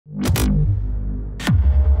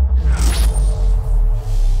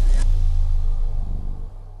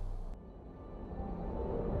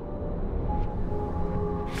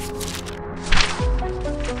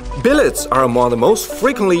Billets are among the most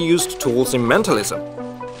frequently used tools in mentalism.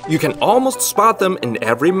 You can almost spot them in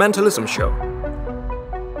every mentalism show.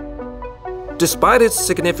 Despite its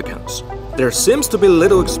significance, there seems to be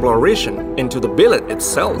little exploration into the billet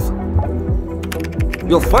itself.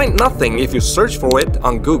 You'll find nothing if you search for it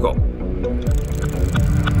on Google.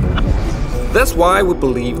 That's why we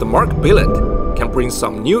believe the marked billet can bring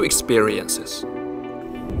some new experiences.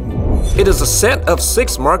 It is a set of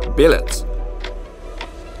 6 marked billets.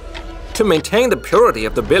 To maintain the purity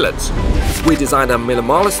of the billets, we designed a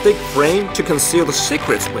minimalistic frame to conceal the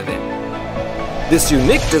secrets within. This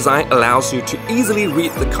unique design allows you to easily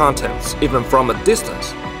read the contents even from a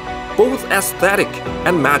distance, both aesthetic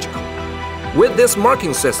and magical. With this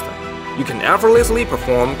marking system, you can effortlessly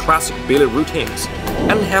perform classic billet routines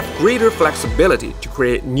and have greater flexibility to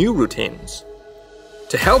create new routines.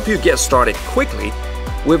 To help you get started quickly,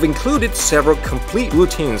 we've included several complete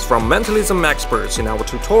routines from mentalism experts in our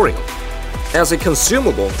tutorial. As a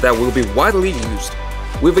consumable that will be widely used,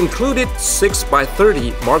 we've included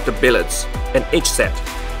 6x30 marked billets in each set,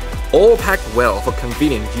 all packed well for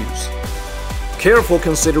convenient use. Careful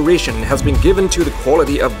consideration has been given to the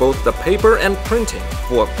quality of both the paper and printing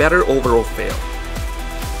for a better overall feel.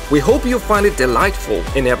 We hope you find it delightful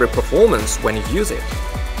in every performance when you use it.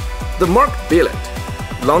 The marked billet,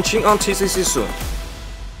 launching on TCC soon.